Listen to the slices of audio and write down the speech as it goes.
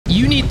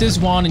this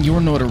wand in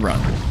your Noita run.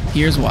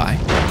 Here's why.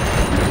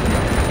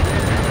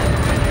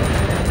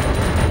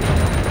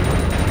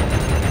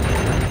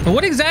 But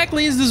what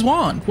exactly is this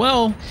wand?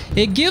 Well,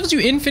 it gives you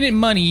infinite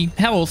money,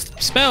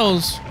 health,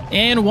 spells,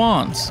 and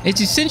wands.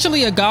 It's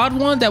essentially a god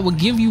wand that will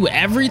give you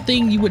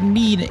everything you would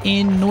need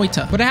in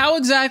Noita. But how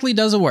exactly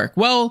does it work?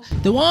 Well,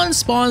 the wand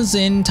spawns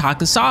in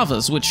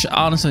ꜱᴏᴜ, which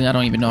honestly I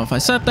don't even know if I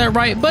said that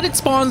right, but it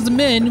spawns the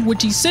min,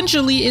 which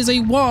essentially is a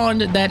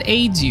wand that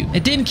aids you.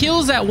 It then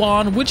kills that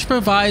wand, which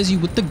provides you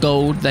with the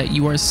gold that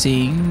you are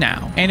seeing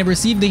now. And to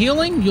receive the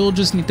healing, you'll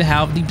just need to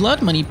have the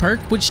blood money perk,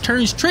 which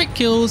turns trick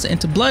kills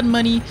into blood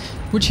money,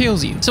 which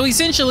heals you. So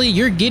essentially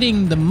you're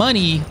getting the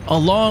money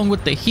along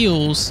with the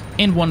heals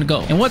in one go.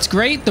 And what's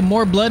great, the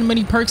more blood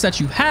money perks that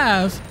you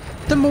have,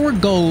 the more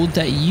gold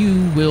that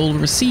you will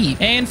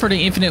receive. And for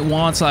the infinite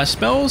wand slash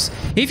spells,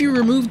 if you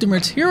remove the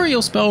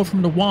material spell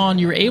from the wand,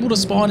 you're able to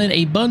spawn in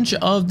a bunch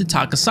of the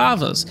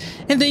ꜱᴏᴜs,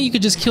 and then you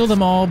could just kill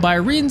them all by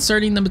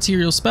reinserting the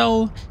material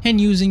spell and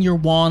using your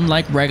wand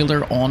like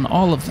regular on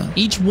all of them.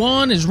 Each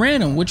wand is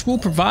random, which will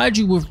provide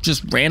you with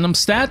just random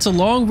stats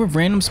along with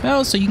random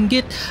spells, so you can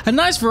get a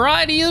nice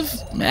variety of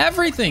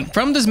everything.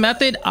 From this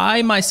method,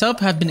 I myself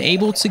have been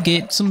able to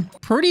get some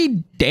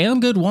pretty damn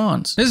good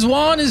wands. This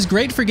wand is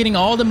great for getting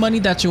all the money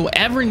that you'll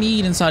ever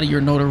need inside of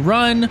your Noita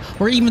run,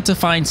 or even to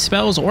find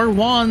spells or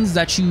wands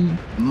that you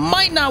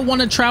might not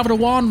want to travel to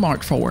Wand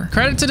Mart for.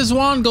 Credit to this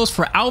wand goes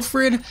for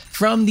Alfred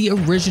from the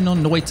original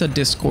Noita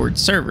Discord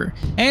server.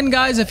 And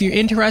guys, if you're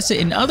interested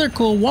in other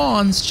cool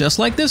wands just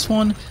like this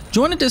one,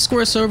 join the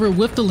Discord server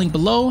with the link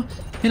below,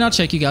 and I'll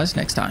check you guys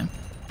next time.